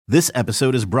This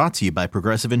episode is brought to you by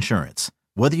Progressive Insurance.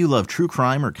 Whether you love true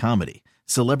crime or comedy,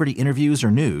 celebrity interviews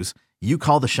or news, you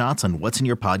call the shots on what's in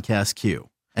your podcast queue.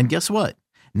 And guess what?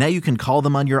 Now you can call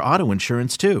them on your auto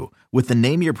insurance too with the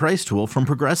Name Your Price tool from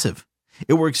Progressive.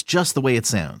 It works just the way it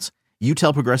sounds. You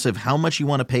tell Progressive how much you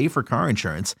want to pay for car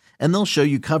insurance, and they'll show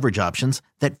you coverage options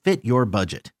that fit your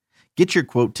budget. Get your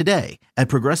quote today at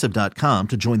Progressive.com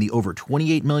to join the over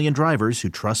 28 million drivers who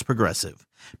trust Progressive.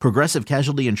 Progressive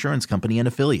Casualty Insurance Company and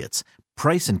Affiliates.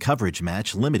 Price and coverage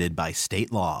match limited by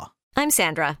state law. I'm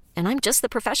Sandra, and I'm just the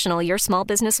professional your small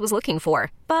business was looking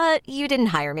for. But you didn't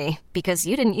hire me because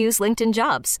you didn't use LinkedIn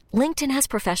Jobs. LinkedIn has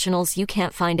professionals you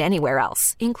can't find anywhere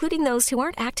else, including those who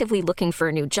aren't actively looking for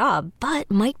a new job, but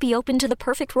might be open to the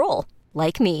perfect role,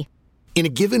 like me. In a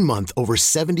given month, over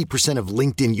 70% of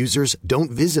LinkedIn users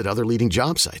don't visit other leading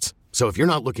job sites. So if you're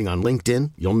not looking on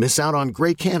LinkedIn, you'll miss out on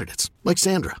great candidates like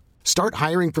Sandra. Start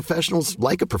hiring professionals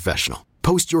like a professional.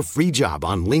 Post your free job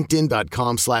on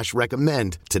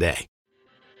linkedin.com/recommend today.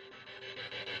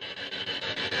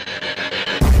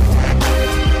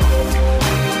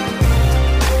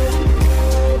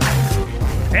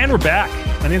 And we're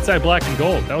back on Inside Black and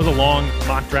Gold. That was a long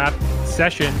mock draft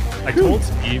session. I told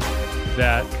Steve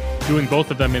that doing both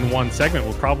of them in one segment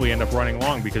will probably end up running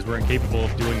long because we're incapable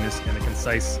of doing this in a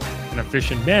concise and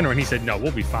efficient manner. And he said, no,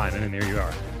 we'll be fine. And then there you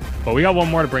are. But we got one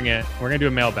more to bring in. We're going to do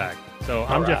a mailbag. So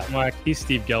I'm Jeff Black. He's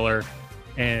Steve Geller.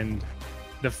 And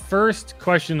the first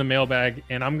question in the mailbag,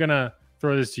 and I'm going to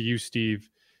throw this to you, Steve,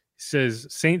 says,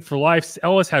 Saint for life.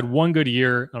 Ellis had one good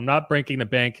year. I'm not breaking the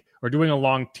bank or doing a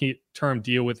long-term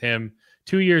deal with him.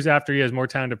 2 years after he has more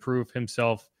time to prove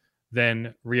himself,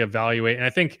 then reevaluate. And I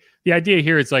think the idea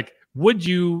here is like, would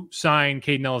you sign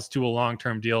Kaden Ellis to a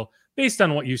long-term deal based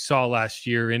on what you saw last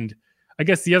year? And I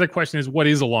guess the other question is, what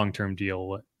is a long-term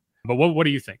deal? But what do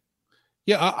you think?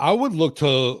 Yeah, I would look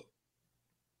to.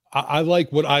 I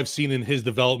like what I've seen in his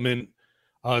development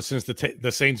since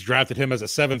the Saints drafted him as a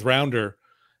 7th rounder,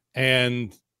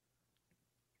 and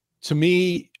to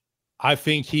me, I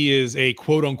think he is a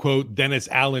quote unquote Dennis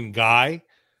Allen guy.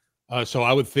 So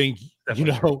I would think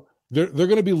they're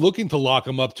going to be looking to lock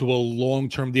him up to a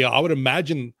long-term deal. I would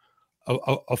imagine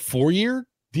a 4-year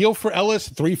deal for Ellis,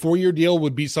 3-4 year deal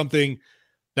would be something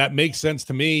that makes sense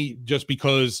to me, just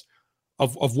because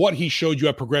of what he showed you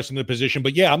at progressing the position.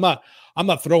 But yeah, I'm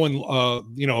not throwing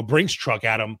a Brinks truck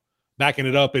at him, backing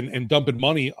it up and dumping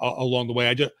money along the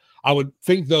way. I would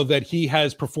think though that he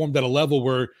has performed at a level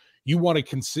where you want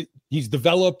to he's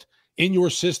developed in your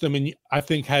system, and I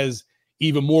think has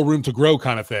even more room to grow,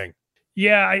 kind of thing.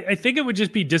 Yeah, I think it would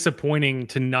just be disappointing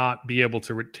to not be able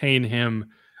to retain him,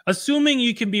 assuming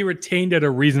you can be retained at a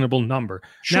reasonable number.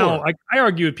 Sure. Now, I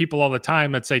argue with people all the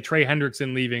time that say Trey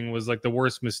Hendrickson leaving was like the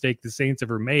worst mistake the Saints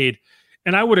ever made.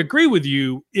 And I would agree with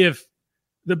you if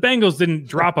the Bengals didn't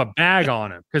drop a bag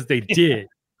on him, because they did.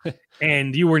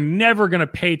 And you were never going to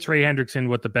pay Trey Hendrickson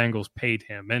what the Bengals paid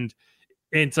him. And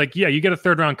it's like, yeah, you get a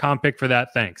 3rd-round comp pick for that.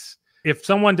 Thanks. If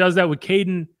someone does that with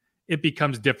Kaden, it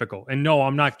becomes difficult. And no,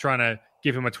 I'm not trying to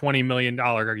give him a $20 million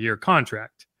a year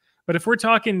contract. But if we're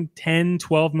talking $10,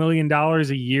 $12 million a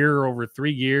year over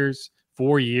 3 years,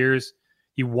 4 years,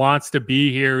 he wants to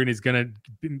be here and he's going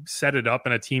to set it up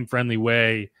in a team-friendly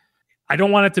way. I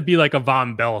don't want it to be like a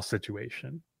Von Bell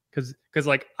situation. Because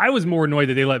like, I was more annoyed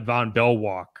that they let Von Bell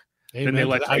walk than they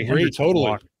let Trey Hendrickson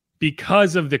walk,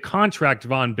 because of the contract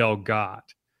Von Bell got.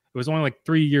 It was only like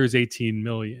 3 years, $18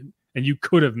 million. And you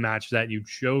could have matched that. You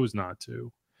chose not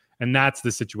to. And that's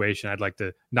the situation I'd like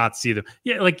to not see them.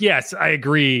 Yeah, like, yes, I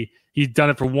agree. He's done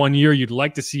it for 1 year. You'd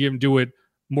like to see him do it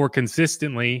more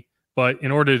consistently. But in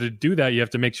order to do that, you have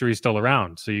to make sure he's still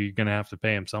around. So you're going to have to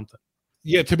pay him something.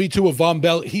 Yeah, to be to a Von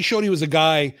Bell, he showed he was a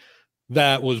guy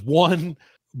that was one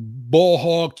ball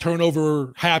hawk,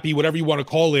 turnover happy, whatever you want to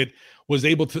call it, was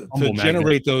able to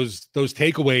generate those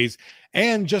takeaways.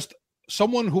 And just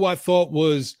someone who I thought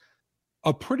was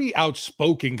a pretty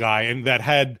outspoken guy, and that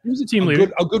had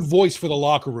a good voice for the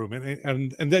locker room,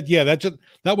 and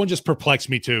that one just perplexed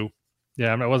me too.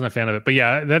 Yeah, I wasn't a fan of it, but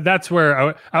yeah, that's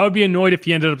where I would be annoyed if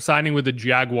he ended up signing with the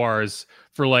Jaguars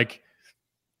for like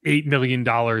 $8 million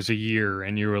a year,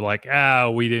 and you were like,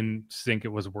 we didn't think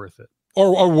it was worth it.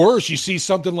 Or worse, you see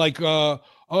something like,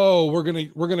 we're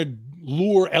gonna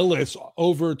lure Ellis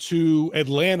over to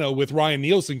Atlanta with Ryan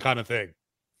Nielsen, kind of thing.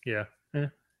 Yeah.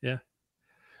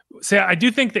 So I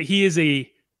do think that he is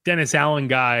a Dennis Allen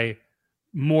guy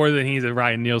more than he's a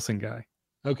Ryan Nielsen guy.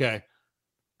 Okay.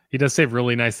 He does say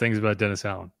really nice things about Dennis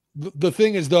Allen. The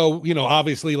thing is, though,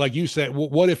 obviously, like you said,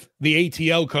 what if the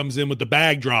ATL comes in with the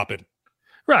bag dropping?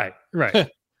 Right. Well,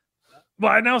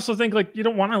 I also think, like, you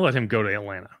don't want to let him go to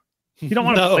Atlanta. You don't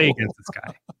want to play against this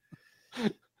guy.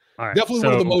 All right, Definitely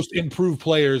one of the most improved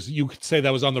players you could say that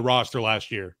was on the roster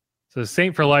last year. So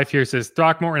Saint for Life here says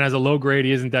Throckmorton has a low grade.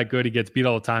 He isn't that good. He gets beat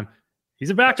all the time. He's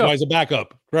a backup. That's why he's a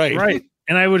backup. Right. Right.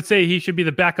 And I would say he should be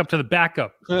the backup to the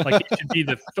backup. Like he should be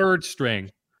the third string.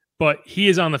 But he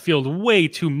is on the field way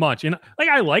too much. And like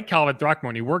I like Calvin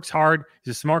Throckmorton. He works hard.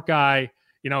 He's a smart guy.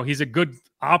 You know, he's a good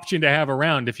option to have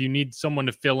around if you need someone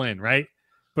to fill in, right?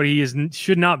 But he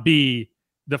should not be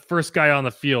the first guy on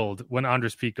the field when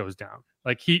Andres Peat goes down.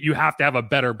 Like you have to have a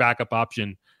better backup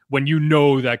option when you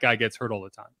know that guy gets hurt all the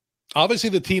time. Obviously,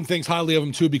 the team thinks highly of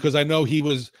him too, because I know he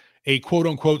was a quote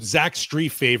unquote Zach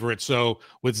Strief favorite. So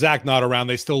with Zach not around,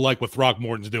 they still like what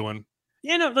Throckmorton's doing.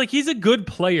 Yeah, no, like he's a good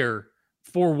player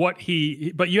for what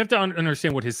but you have to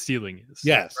understand what his ceiling is.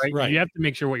 Yes, right. You have to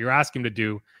make sure what you're asking him to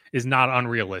do is not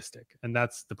unrealistic. And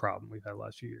that's the problem we've had the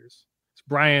last few years. It's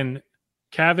Brian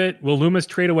Cavett. Will Loomis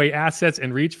trade away assets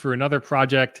and reach for another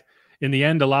project? In the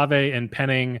end, Olave and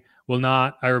Penning will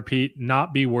not, I repeat,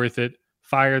 not be worth it.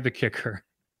 Fire the kicker.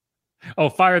 Oh,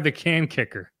 fire the can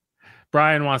kicker.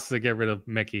 Brian wants to get rid of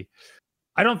Mickey.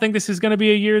 I don't think this is going to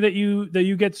be a year that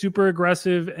you get super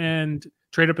aggressive and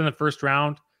trade up in the first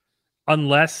round,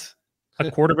 unless a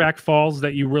quarterback falls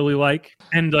that you really like.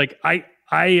 And like I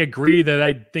agree that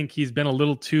I think he's been a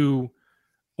little too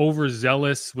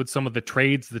overzealous with some of the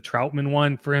trades. The Troutman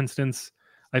one, for instance,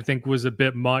 I think was a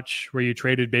bit much, where you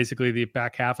traded basically the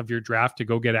back half of your draft to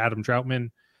go get Adam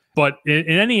Troutman. But in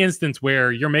any instance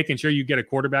where you're making sure you get a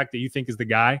quarterback that you think is the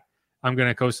guy, I'm going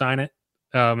to co-sign it.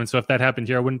 And so if that happened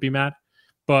here, I wouldn't be mad.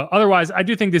 But otherwise, I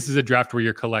do think this is a draft where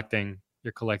you're collecting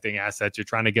assets. You're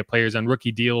trying to get players on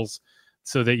rookie deals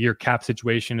so that your cap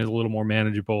situation is a little more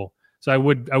manageable. So I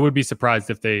would be surprised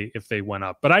if they went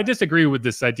up. But I disagree with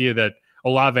this idea that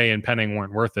Olave and Penning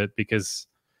weren't worth it, because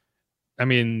I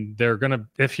mean,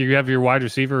 if you have your wide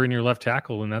receiver and your left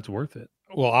tackle, then that's worth it.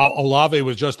 Well, Olave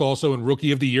was just also in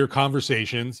Rookie of the Year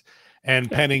conversations,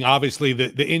 and Penning, obviously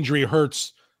the injury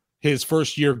hurts his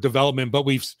first year of development, but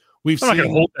we've I'm seen. not going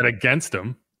to hold that against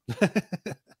him.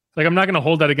 Like, I'm not going to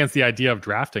hold that against the idea of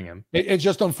drafting him. It's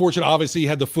just unfortunate. Obviously, he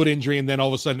had the foot injury, and then all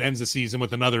of a sudden ends the season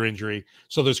with another injury.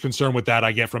 So there's concern with that.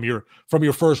 I get from your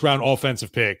first round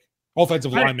offensive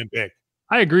lineman pick.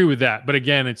 I agree with that, but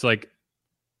again, it's like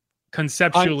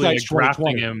conceptually like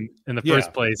drafting him in the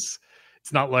first place.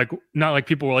 It's not like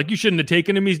people were like, you shouldn't have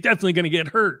taken him. He's definitely going to get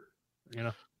hurt. You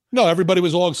know. No, everybody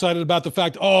was all excited about the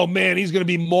fact, oh man, he's going to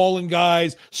be mauling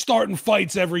guys, starting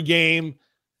fights every game,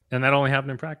 and that only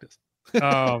happened in practice.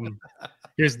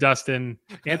 Here's Dustin.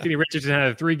 Anthony Richardson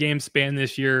had a 3-game span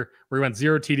this year where he went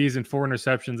 0 TDs and 4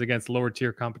 interceptions against lower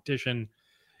tier competition.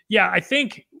 Yeah, I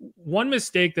think one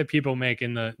mistake that people make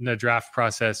in the draft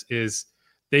process is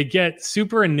they get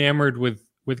super enamored with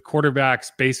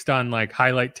quarterbacks based on like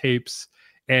highlight tapes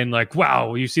and like,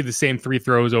 wow, you see the same 3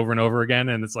 throws over and over again,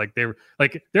 and it's like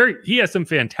he has some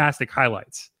fantastic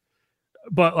highlights,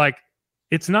 but like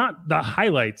it's not the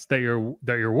highlights that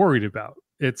you're worried about.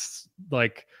 It's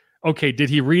like, okay, did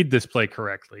he read this play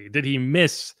correctly? Did he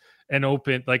miss an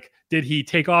open, like, did he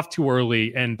take off too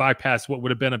early and bypass what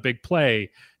would have been a big play?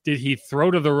 Did he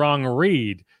throw to the wrong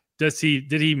read? Did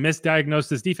he misdiagnose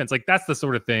this defense? Like, that's the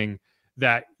sort of thing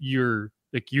that you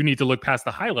need to look past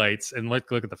the highlights and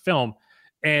look at the film.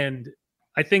 And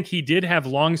I think he did have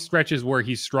long stretches where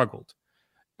he struggled.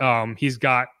 He's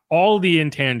got all the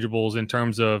intangibles in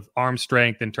terms of arm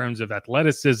strength, in terms of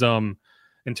athleticism,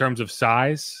 in terms of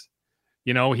size.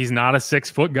 You know, he's not a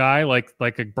 6-foot guy like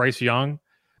a Bryce Young,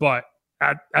 but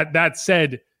at that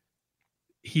said,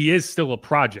 he is still a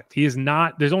project. He is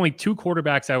not. There's only 2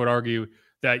 quarterbacks I would argue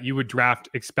that you would draft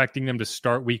expecting them to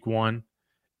start week 1,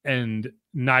 and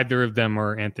neither of them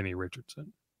are Anthony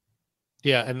Richardson.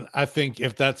 Yeah, and I think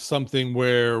if that's something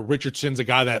where Richardson's a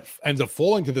guy that ends up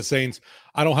falling to the Saints,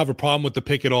 I don't have a problem with the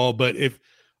pick at all. But if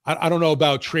I don't know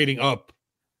about trading up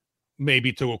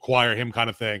maybe to acquire him kind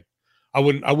of thing. I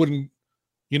wouldn't,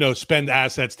 spend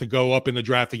assets to go up in the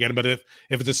draft again. But if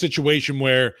it's a situation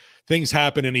where things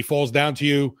happen and he falls down to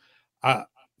you,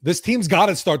 this team's got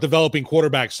to start developing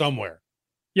quarterbacks somewhere.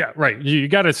 Yeah, right. You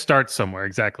got to start somewhere.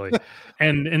 Exactly.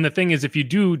 and the thing is, if you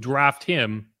do draft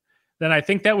him, then I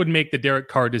think that would make the Derek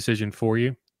Carr decision for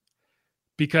you,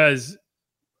 because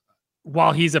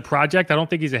while he's a project, I don't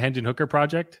think he's a Hendon Hooker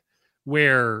project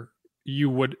where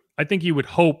I think you would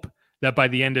hope that by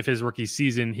the end of his rookie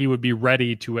season, he would be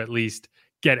ready to at least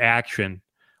get action.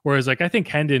 Whereas like, I think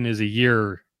Hendon is a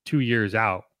year, 2 years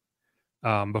out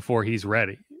before he's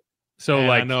ready. So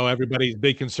I know everybody's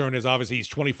big concern is obviously he's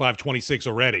 25, 26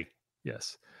 already.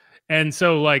 Yes. And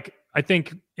so like, I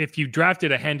think if you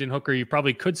drafted a Hendon Hooker, you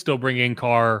probably could still bring in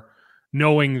Carr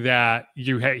knowing that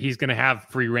he's going to have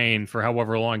free reign for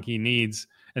however long he needs.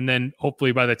 And then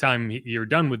hopefully by the time you're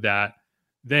done with that,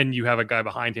 then you have a guy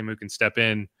behind him who can step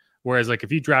in. Whereas like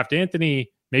if you draft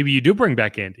Anthony, maybe you do bring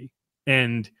back Andy.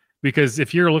 And because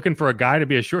if you're looking for a guy to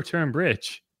be a short-term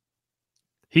bridge,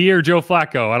 he or Joe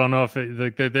Flacco, I don't know if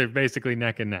they're basically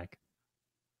neck and neck.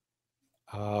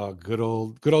 Good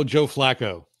old Joe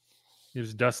Flacco.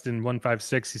 Here's Dustin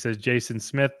 156. He says Jason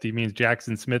Smith. He means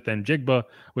Jackson Smith and Jigba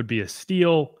would be a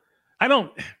steal.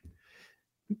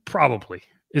 Probably.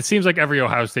 It seems like every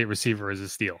Ohio State receiver is a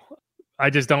steal. I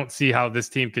just don't see how this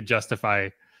team could justify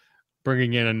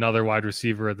bringing in another wide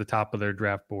receiver at the top of their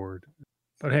draft board.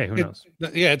 But hey, who knows?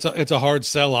 Yeah, it's a hard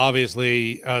sell,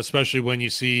 obviously, especially when you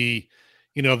see,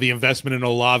 the investment in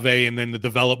Olave and then the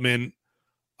development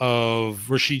of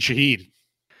Rashid Shaheed.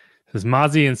 Says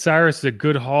Mozzie and Cyrus is a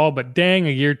good haul, but dang,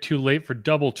 a year too late for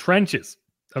double trenches.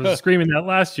 I was screaming that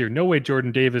last year. No way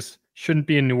Jordan Davis shouldn't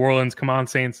be in New Orleans. Come on,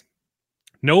 Saints.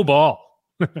 No ball.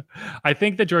 I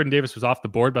think that Jordan Davis was off the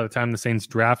board by the time the Saints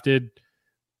drafted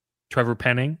Trevor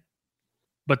Penning,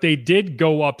 but they did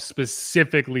go up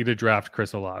specifically to draft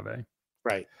Chris Olave.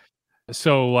 Right.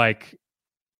 So, like,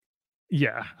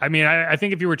 yeah. I mean, I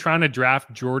think if you were trying to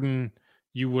draft Jordan,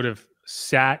 you would have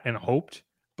sat and hoped.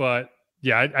 But,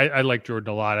 yeah, I like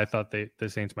Jordan a lot. I thought the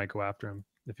Saints might go after him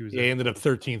if he was. Yeah, he ended up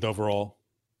 13th overall.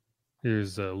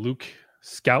 Here's Luke,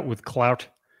 Scout with Clout.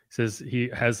 Says he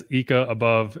has Ika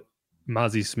above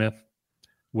Mozzie Smith,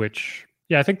 which,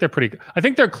 yeah, I think they're pretty. I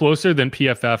think they're closer than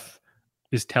PFF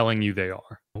is telling you they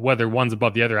are. Whether one's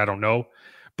above the other, I don't know.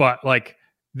 But like,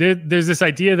 there's this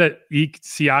idea that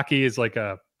Siaki is like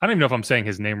I don't even know if I'm saying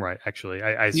his name right. Actually,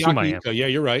 I assume I am. Yeah,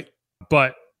 you're right.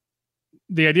 But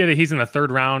the idea that he's in the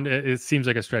third round, it seems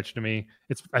like a stretch to me.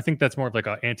 I think that's more of like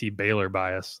an anti-Baylor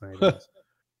bias.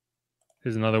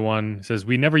 Here's another one. It says,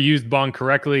 we never used Bong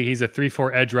correctly. He's a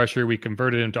 3-4 edge rusher. We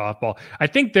converted him to off ball. I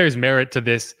think there's merit to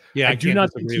this. Yeah, I do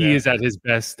not think he is at his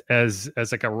best as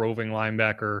like a roving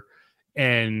linebacker.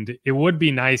 And it would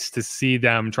be nice to see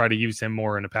them try to use him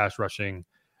more in a pass rushing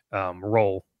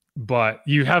role. But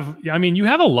you have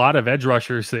a lot of edge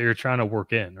rushers that you're trying to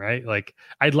work in, right? Like,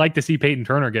 I'd like to see Peyton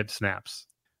Turner get snaps.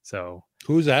 So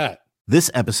who's that?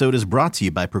 This episode is brought to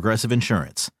you by Progressive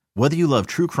Insurance. Whether you love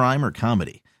true crime or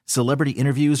comedy, celebrity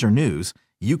interviews or news,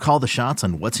 you call the shots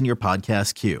on what's in your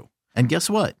podcast queue. And guess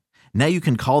what? Now you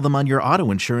can call them on your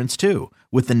auto insurance too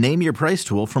with the Name Your Price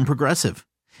tool from Progressive.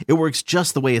 It works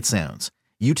just the way it sounds.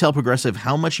 You tell Progressive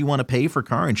how much you want to pay for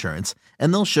car insurance,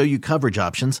 and they'll show you coverage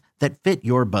options that fit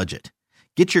your budget.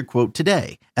 Get your quote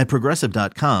today at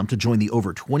Progressive.com to join the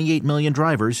over 28 million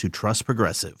drivers who trust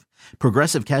Progressive.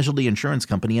 Progressive Casualty Insurance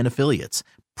Company and Affiliates.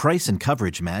 Price and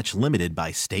coverage match limited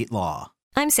by state law.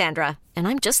 I'm Sandra, and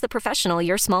I'm just the professional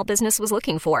your small business was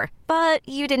looking for. But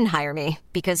you didn't hire me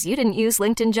because you didn't use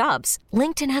LinkedIn Jobs.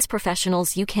 LinkedIn has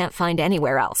professionals you can't find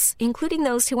anywhere else, including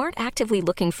those who aren't actively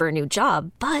looking for a new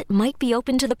job, but might be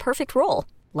open to the perfect role,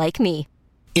 like me.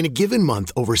 In a given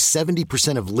month, over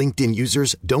 70% of LinkedIn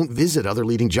users don't visit other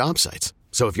leading job sites.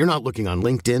 So if you're not looking on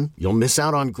LinkedIn, you'll miss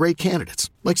out on great candidates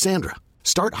like Sandra.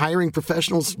 Start hiring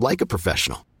professionals like a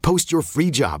professional. Post your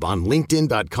free job on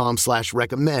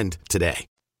linkedin.com/recommend today.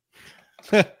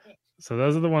 So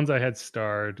those are the ones I had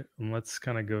starred. And let's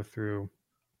kind of go through.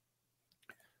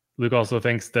 Luke also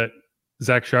thinks that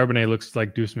Zach Charbonnet looks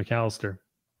like Deuce McAllister.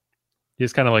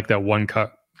 He's kind of like that one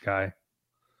cut guy.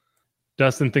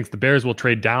 Dustin thinks the Bears will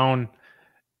trade down.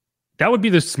 That would be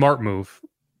the smart move.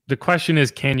 The question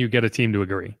is, can you get a team to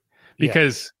agree?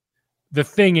 Because the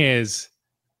thing is,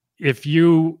 if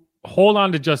you hold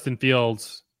on to Justin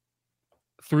Fields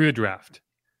through the draft,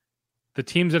 the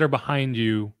teams that are behind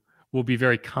you will be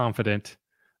very confident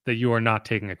that you are not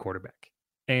taking a quarterback.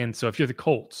 And so if you're the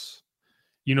Colts,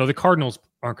 the Cardinals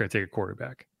aren't going to take a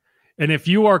quarterback. And if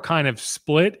you are kind of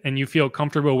split and you feel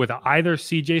comfortable with either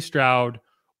CJ Stroud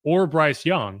or Bryce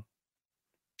Young,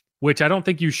 which I don't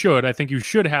think you should. I think you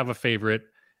should have a favorite.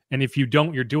 And if you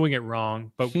don't, you're doing it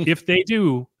wrong. But if they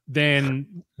do,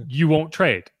 then you won't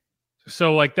trade.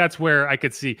 So like, that's where I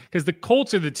could see, because the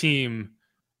Colts are the team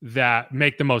that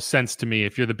make the most sense to me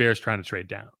if you're the Bears trying to trade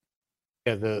down.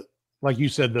 Yeah, like you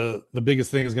said, the biggest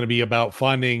thing is going to be about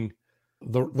finding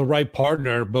the right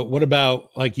partner. But what about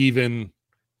like even,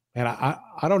 and I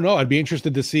don't know, I'd be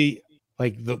interested to see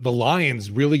like the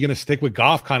Lions really going to stick with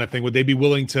Goff kind of thing. Would they be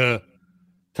willing to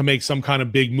make some kind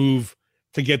of big move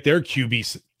to get their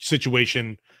QB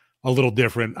situation a little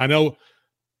different? I know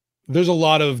there's a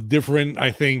lot of different, I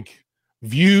think,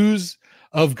 views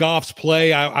of Goff's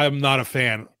play. I'm not a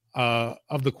fan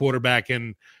of the quarterback,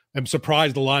 and I'm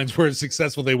surprised the Lions were as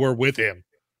successful they were with him.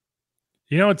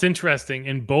 You know, it's interesting.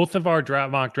 In both of our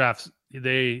mock drafts,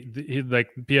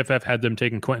 like PFF had them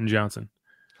taking Quentin Johnson.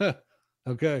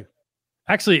 Okay.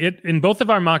 Actually, in both of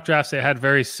our mock drafts, it had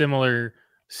very similar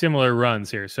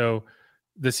runs here. So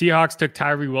the Seahawks took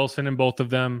Tyree Wilson in both of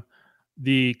them.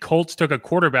 The Colts took a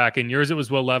quarterback. In yours, it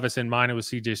was Will Levis. In mine, it was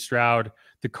CJ Stroud.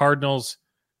 The Cardinals,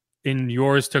 in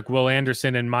yours, took Will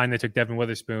Anderson. In mine, they took Devin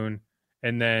Witherspoon.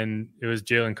 And then it was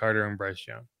Jalen Carter and Bryce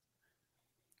Young.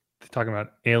 They're talking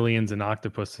about aliens and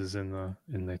octopuses in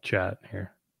the chat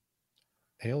here.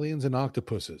 Aliens and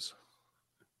octopuses.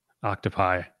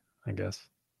 Octopi, I guess.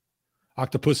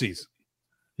 Octopussies.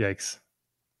 Yikes.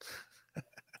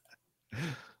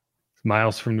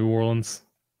 Miles from New Orleans.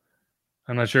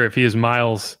 I'm not sure if he is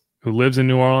Miles who lives in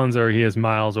New Orleans or he is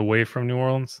Miles away from New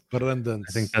Orleans. I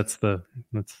think that's the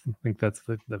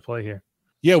play here.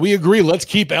 Yeah, we agree. Let's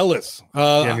keep Ellis.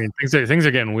 I mean, things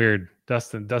are getting weird.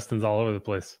 Dustin's all over the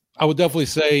place. I would definitely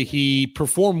say he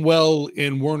performed well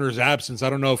in Werner's absence. I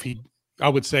don't know if I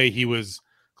would say he was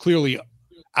clearly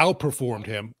outperformed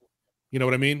him. You know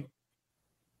what I mean?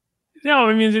 No,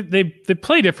 I mean, they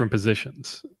play different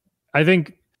positions. I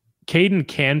think Caden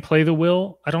can play the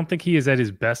will. I don't think he is at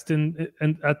his best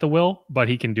at the will, but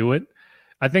he can do it.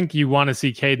 I think you want to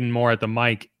see Caden more at the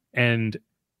mic, and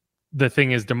the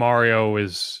thing is DeMario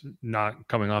is not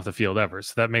coming off the field ever,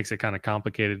 so that makes it kind of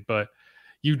complicated, but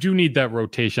you do need that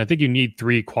rotation. I think you need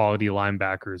 3 quality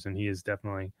linebackers, and he is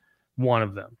definitely one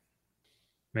of them.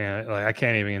 Man, like I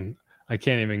can't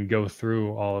even go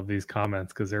through all of these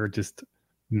comments because they're just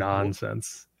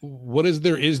nonsense. What is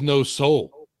there is no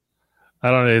soul? I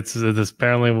don't know. It's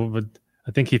apparently,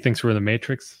 I think he thinks we're in the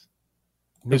Matrix.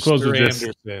 Mr.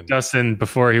 Anderson. Justin,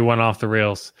 before he went off the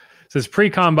rails, says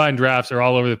pre-combine drafts are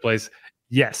all over the place.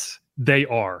 Yes, they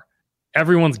are.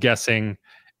 Everyone's guessing,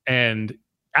 and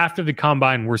after the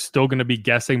combine, we're still going to be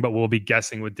guessing, but we'll be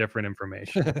guessing with different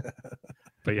information.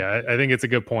 But yeah, I think it's a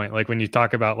good point. Like when you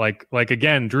talk about like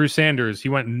again, Drew Sanders, he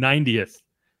went 90th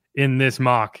in this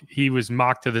mock. He was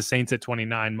mocked to the Saints at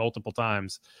 29 multiple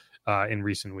times in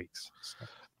recent weeks. So.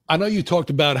 I know you talked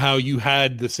about how you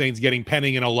had the Saints getting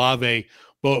Penning and Olave,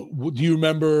 but do you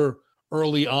remember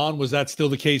early on, was that still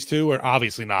the case too? Or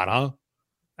obviously not, huh?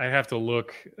 I have to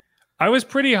look. I was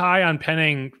pretty high on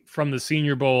Penning from the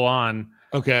Senior Bowl on.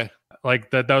 Okay.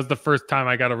 Like that was the first time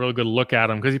I got a really good look at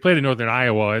him because he played in Northern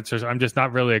Iowa. I'm just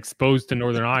not really exposed to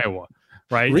Northern Iowa,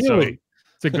 right? Really? So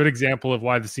it's a good example of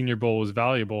why the Senior Bowl was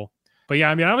valuable. But yeah,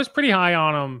 I mean, I was pretty high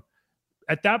on him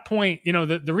at that point. You know,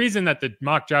 the reason that the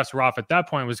mock drafts were off at that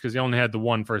point was because they only had the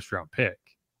 1 first-round pick,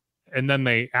 and then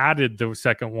they added the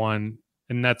second one,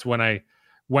 and that's when I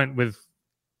went with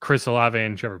Chris Olave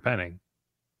and Trevor Penning.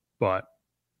 But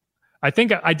I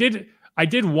think I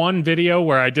did one video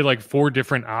where I did like 4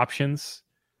 different options,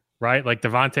 right? Like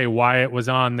Devontae Wyatt was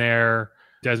on there.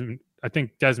 I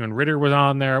think Desmond Ridder was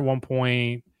on there at one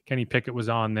point. Kenny Pickett was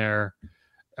on there.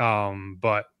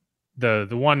 But the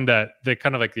one that the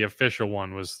kind of like the official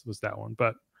one was that one.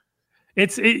 But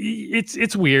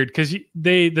it's weird because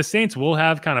the Saints will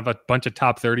have kind of a bunch of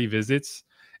top 30 visits,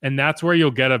 and that's where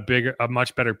you'll get a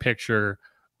much better picture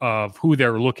of who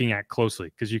they're looking at closely,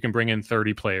 because you can bring in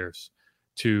 30 players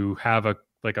to have a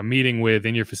meeting with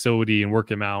in your facility and work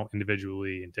them out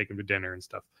individually and take them to dinner and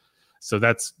stuff. So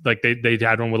that's like they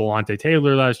had one with Alontae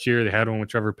Taylor last year. They had one with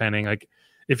Trevor Penning. Like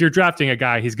if you're drafting a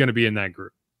guy, he's going to be in that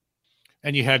group.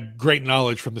 And you had great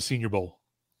knowledge from the Senior Bowl.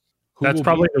 That's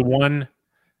probably the one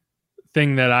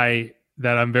thing that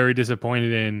I'm very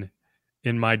disappointed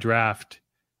in my draft,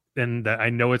 and that I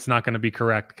know it's not going to be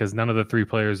correct because none of the 3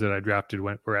 players that I drafted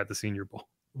were at the Senior Bowl.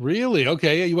 Really?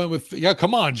 Okay. Yeah, you went with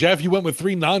come on, Jeff. You went with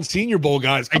 3 non-Senior Bowl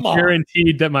guys. Come on.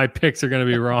 Guaranteed that my picks are going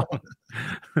to be wrong.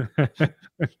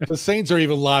 The Saints are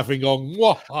even laughing, going,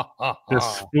 "Whoa,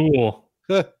 this fool."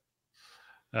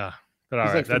 But all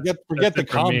right, like, forget the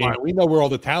combine. We know where all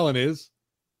the talent is.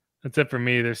 That's it for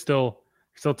me. They're still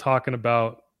talking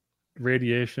about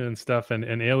radiation and stuff and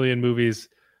alien movies.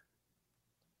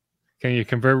 Can you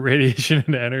convert radiation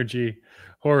into energy?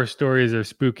 Horror stories are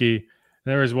spooky.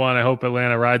 There was one. I hope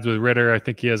Atlanta rides with Ritter. I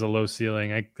think he has a low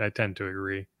ceiling. I tend to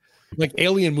agree. Like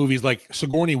alien movies, like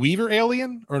Sigourney Weaver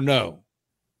Alien, or no?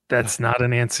 That's not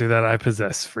an answer that I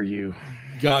possess for you.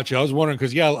 Gotcha. I was wondering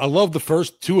because I love the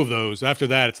first 2 of those. After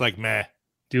that, it's like meh.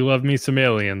 Do love me some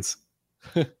aliens.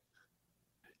 You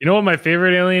know what my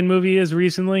favorite alien movie is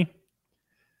recently?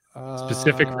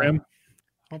 Pacific Rim.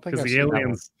 Because the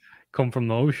aliens come from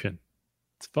the ocean.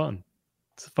 It's fun.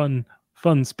 It's a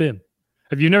fun spin.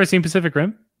 Have you never seen Pacific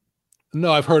Rim?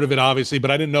 No, I've heard of it, obviously, but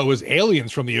I didn't know it was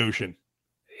aliens from the ocean.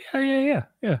 Yeah.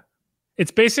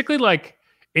 It's basically like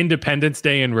Independence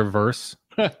Day in reverse.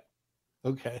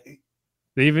 Okay.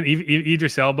 They even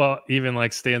Idris Elba even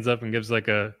like stands up and gives like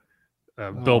a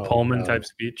Bill Pullman type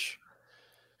speech.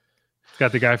 It's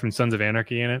got the guy from Sons of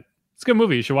Anarchy in it. It's a good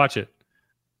movie. You should watch it.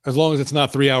 As long as it's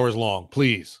not 3 hours long,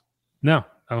 please. No,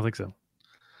 I don't think so.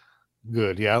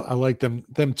 Good. Yeah, I like them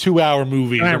 2 hour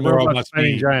movies.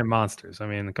 Giant monsters. I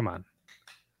mean, come on.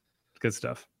 It's good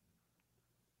stuff.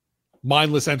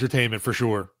 Mindless entertainment for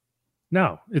sure.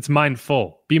 No, it's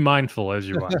mindful. Be mindful as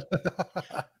you watch.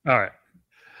 All right.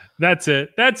 That's it.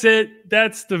 That's the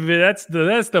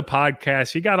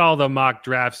podcast. You got all the mock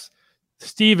drafts.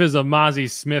 Steve is a Mozzie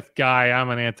Smith guy.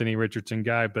 I'm an Anthony Richardson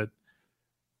guy, but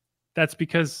that's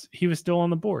because he was still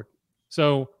on the board.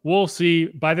 So we'll see.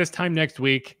 By this time next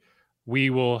week,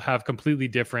 we will have completely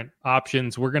different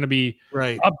options. We're going to be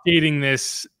updating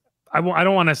this. I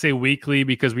don't want to say weekly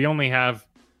because we only have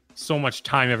so much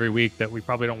time every week that we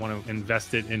probably don't want to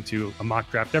invest it into a mock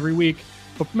draft every week.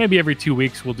 But maybe every 2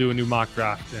 weeks we'll do a new mock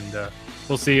draft, and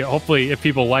we'll see. Hopefully, if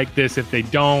people like this, if they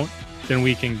don't, then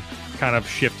we can kind of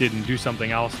shift it and do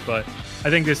something else. But I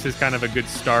think this is kind of a good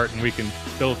start, and we can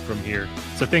build from here.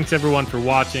 So thanks everyone for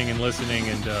watching and listening.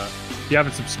 And if you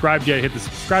haven't subscribed yet, hit the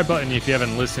subscribe button. If you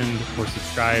haven't listened or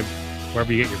subscribed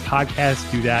wherever you get your podcast,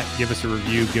 do that. Give us a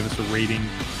review, give us a rating.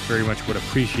 Very much would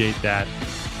appreciate that.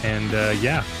 And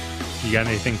yeah, you got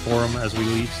anything for them as we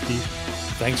leave, Steve?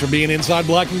 Thanks for being inside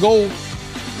Black and Gold.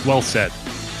 Well said.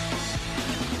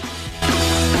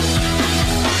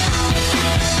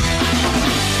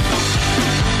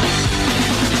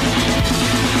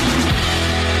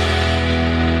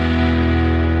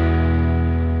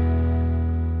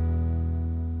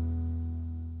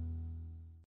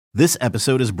 This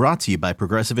episode is brought to you by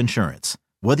Progressive Insurance.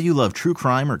 Whether you love true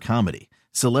crime or comedy,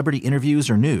 celebrity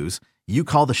interviews or news, you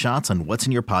call the shots on what's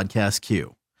in your podcast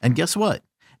queue. And guess what?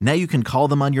 Now you can call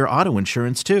them on your auto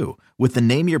insurance too with the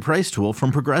Name Your Price tool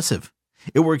from Progressive.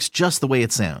 It works just the way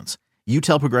it sounds. You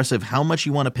tell Progressive how much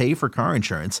you want to pay for car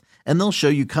insurance, and they'll show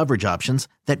you coverage options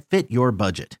that fit your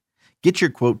budget. Get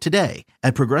your quote today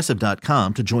at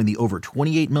Progressive.com to join the over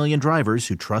 28 million drivers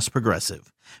who trust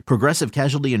Progressive. Progressive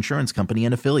Casualty Insurance Company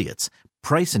and Affiliates.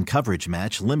 Price and coverage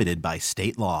match limited by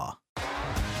state law.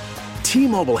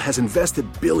 T-Mobile has invested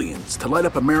billions to light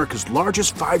up America's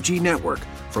largest 5G network,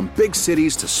 from big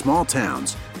cities to small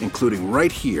towns, including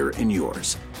right here in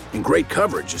yours. And great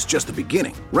coverage is just the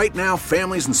beginning. Right now,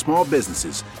 families and small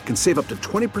businesses can save up to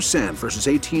 20% versus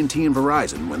AT&T and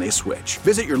Verizon when they switch.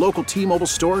 Visit your local T-Mobile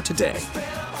store today.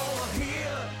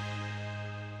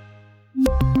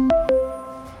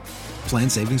 Plan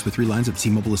savings with 3 lines of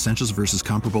T-Mobile Essentials versus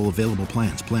comparable available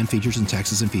plans. Plan features and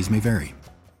taxes and fees may vary.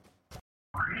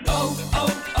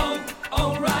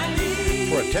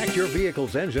 Protect your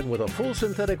vehicle's engine with a full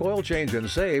synthetic oil change and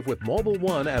save with Mobil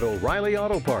 1 at O'Reilly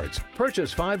Auto Parts.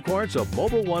 Purchase 5 quarts of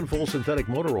Mobil 1 full synthetic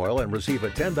motor oil and receive a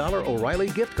 $10 O'Reilly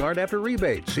gift card after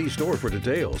rebate. See store for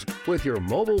details. With your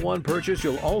Mobil 1 purchase,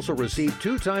 you'll also receive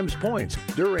 2 times points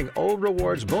during O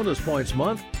Rewards Bonus Points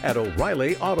Month at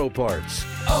O'Reilly Auto Parts.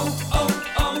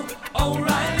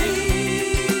 O'Reilly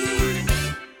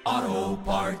Auto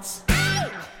Parts.